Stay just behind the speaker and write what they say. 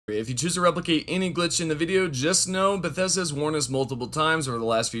If you choose to replicate any glitch in the video, just know Bethesda has warned us multiple times over the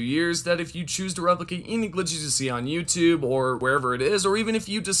last few years that if you choose to replicate any glitches you see on YouTube or wherever it is, or even if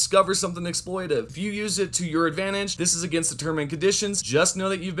you discover something exploitive, if you use it to your advantage, this is against the terms and conditions. Just know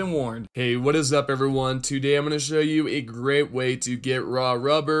that you've been warned. Hey, what is up everyone? Today I'm going to show you a great way to get raw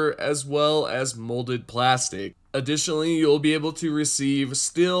rubber as well as molded plastic. Additionally, you'll be able to receive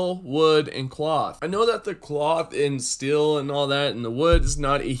steel, wood, and cloth. I know that the cloth and steel and all that and the wood is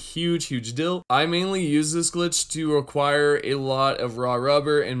not a huge deal. I mainly use this glitch to acquire a lot of raw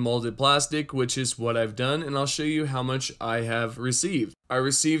rubber and molded plastic, which is what I've done, and I'll show you how much I have received. I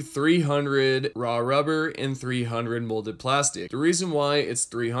received 300 raw rubber and 300 molded plastic. The reason why it's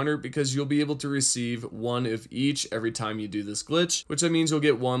 300 because you'll be able to receive one of each every time you do this glitch, which means you'll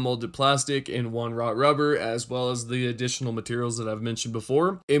get one molded plastic and one raw rubber as well as the additional materials that I've mentioned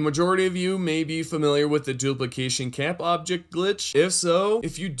before. A majority of you may be familiar with the duplication camp object glitch. If so,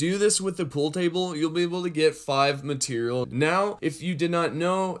 if you do this with the pool table, you'll be able to get 5 material. Now, if you did not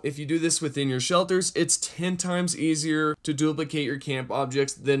know, if you do this within your shelters, it's 10 times easier to duplicate your camp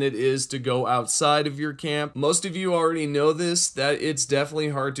objects than it is to go outside of your camp. Most of you already know this, that it's definitely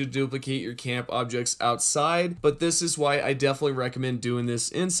hard to duplicate your camp objects outside, but this is why I definitely recommend doing this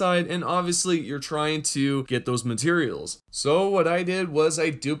inside, and obviously you're trying to get those materials. So what I did was I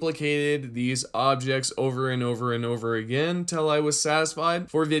duplicated these objects over and over again till I was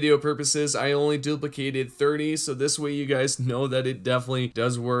satisfied. For video purposes, I only duplicated 30, so this way you guys know that it definitely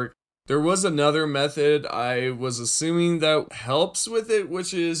does work. There was another method I was assuming that helps with it,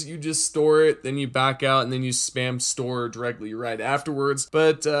 which is you just store it, then you back out, and then you spam store directly right afterwards.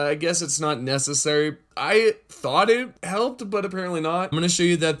 But I guess it's not necessary. I thought it helped, but apparently not. I'm going to show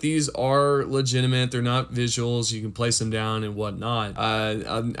you that these are legitimate. They're not visuals. You can place them down and whatnot.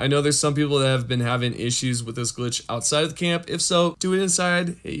 I know there's some people that have been having issues with this glitch outside of the camp. If so, do it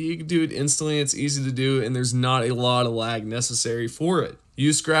inside. You can do it instantly. It's easy to do, and there's not a lot of lag necessary for it.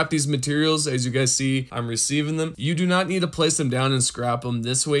 You scrap these materials, as you guys see, I'm receiving them. You do not need to place them down and scrap them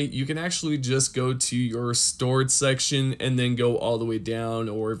this way. You can actually just go to your stored section and then go all the way down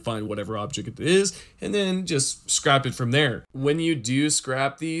or find whatever object it is and then just scrap it from there. When you do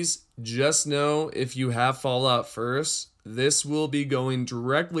scrap these, just know if you have Fallout first, this will be going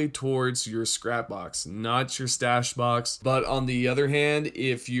directly towards your scrap box, not your stash box. But on the other hand,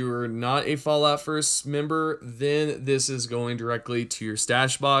 if you're not a Fallout First member, then this is going directly to your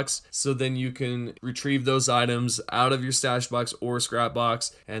stash box. So then you can retrieve those items out of your stash box or scrap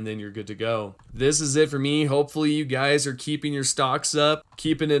box, and then you're good to go. This is it for me. Hopefully you guys are keeping your stocks up,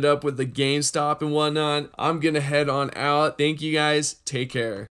 keeping it up with the GameStop and whatnot. I'm gonna head on out. Thank you guys. Take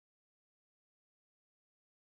care.